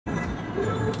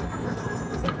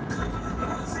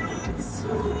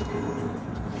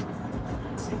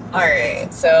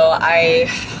Alright, so I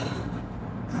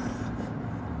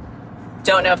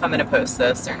don't know if I'm going to post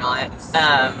this or not.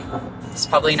 It's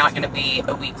probably not going to be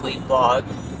a weekly vlog.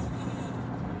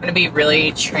 I'm going to be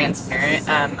really transparent.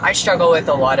 I struggle with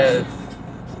a lot of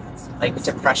like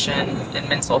depression and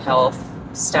mental health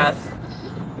stuff.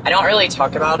 I don't really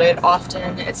talk about it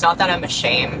often. It's not that I'm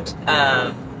ashamed.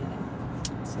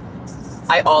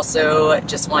 I also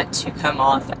just want to come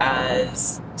off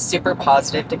as super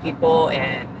positive to people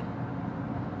and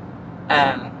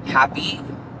happy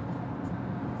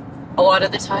a lot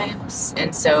of the times,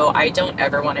 and so I don't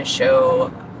ever want to show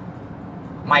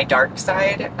my dark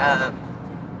side.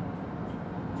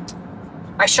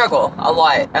 I struggle a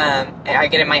lot. I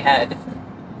get in my head,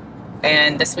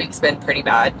 and this week's been pretty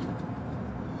bad.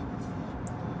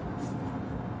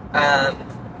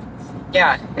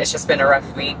 Yeah, it's just been a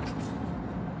rough week.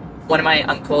 One of my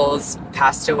uncles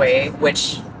passed away,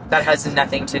 which that has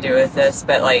nothing to do with this,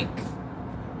 but like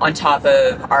on top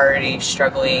of already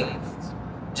struggling,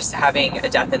 just having a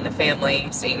death in the family,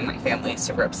 seeing my family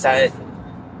super upset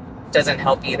doesn't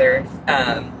help either.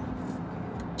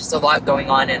 Just a lot going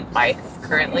on in life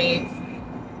currently.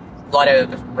 A lot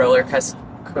of roller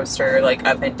coaster, like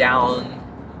up and down.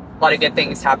 A lot of good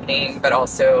things happening, but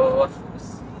also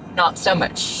not so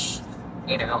much,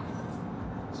 you know.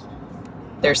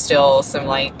 There's still some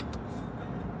like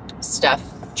stuff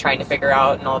trying to figure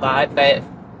out and all that, but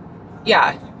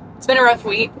yeah, it's been a rough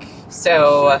week,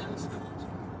 so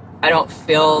I don't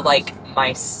feel like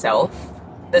myself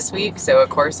this week, so of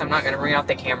course I'm not going to bring out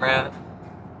the camera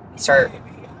and start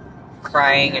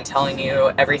crying and telling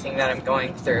you everything that I'm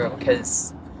going through,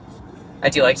 because I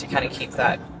do like to kind of keep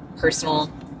that personal.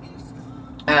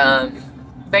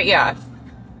 But yeah,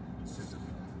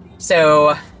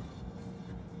 so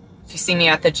if you see me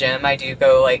at the gym, I do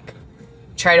go like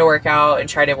try to work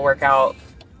out,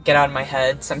 get out of my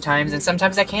head sometimes, and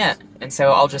sometimes I can't, and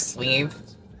so I'll just leave.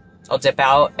 I'll dip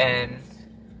out and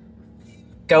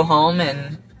go home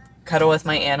and cuddle with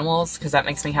my animals, because that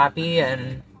makes me happy,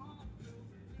 and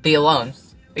be alone.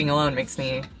 Being alone makes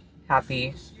me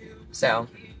happy, so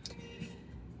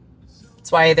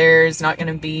that's why there's not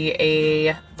going to be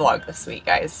a vlog this week,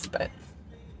 guys. But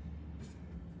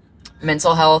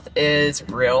mental health is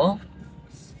real.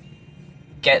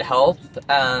 Get help.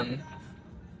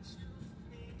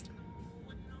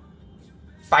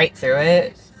 Fight through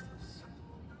it.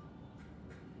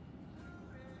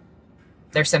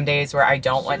 There's some days where I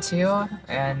don't want to,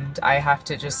 and I have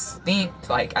to just think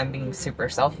like I'm being super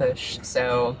selfish.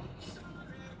 So,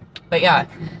 but yeah,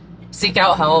 seek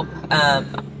out help.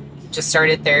 Just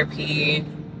started therapy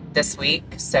this week,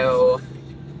 so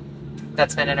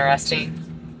that's been interesting.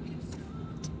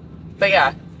 But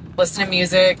yeah, listen to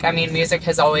music. I mean, music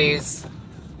has always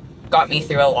got me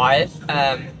through a lot.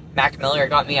 Mac Miller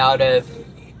got me out of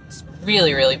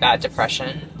really, really bad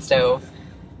depression. So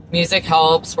music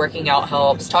helps, working out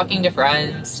helps, talking to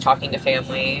friends, talking to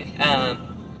family,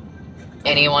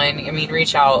 anyone. I mean,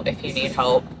 reach out if you need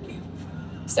help.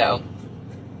 So,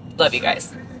 love you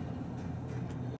guys.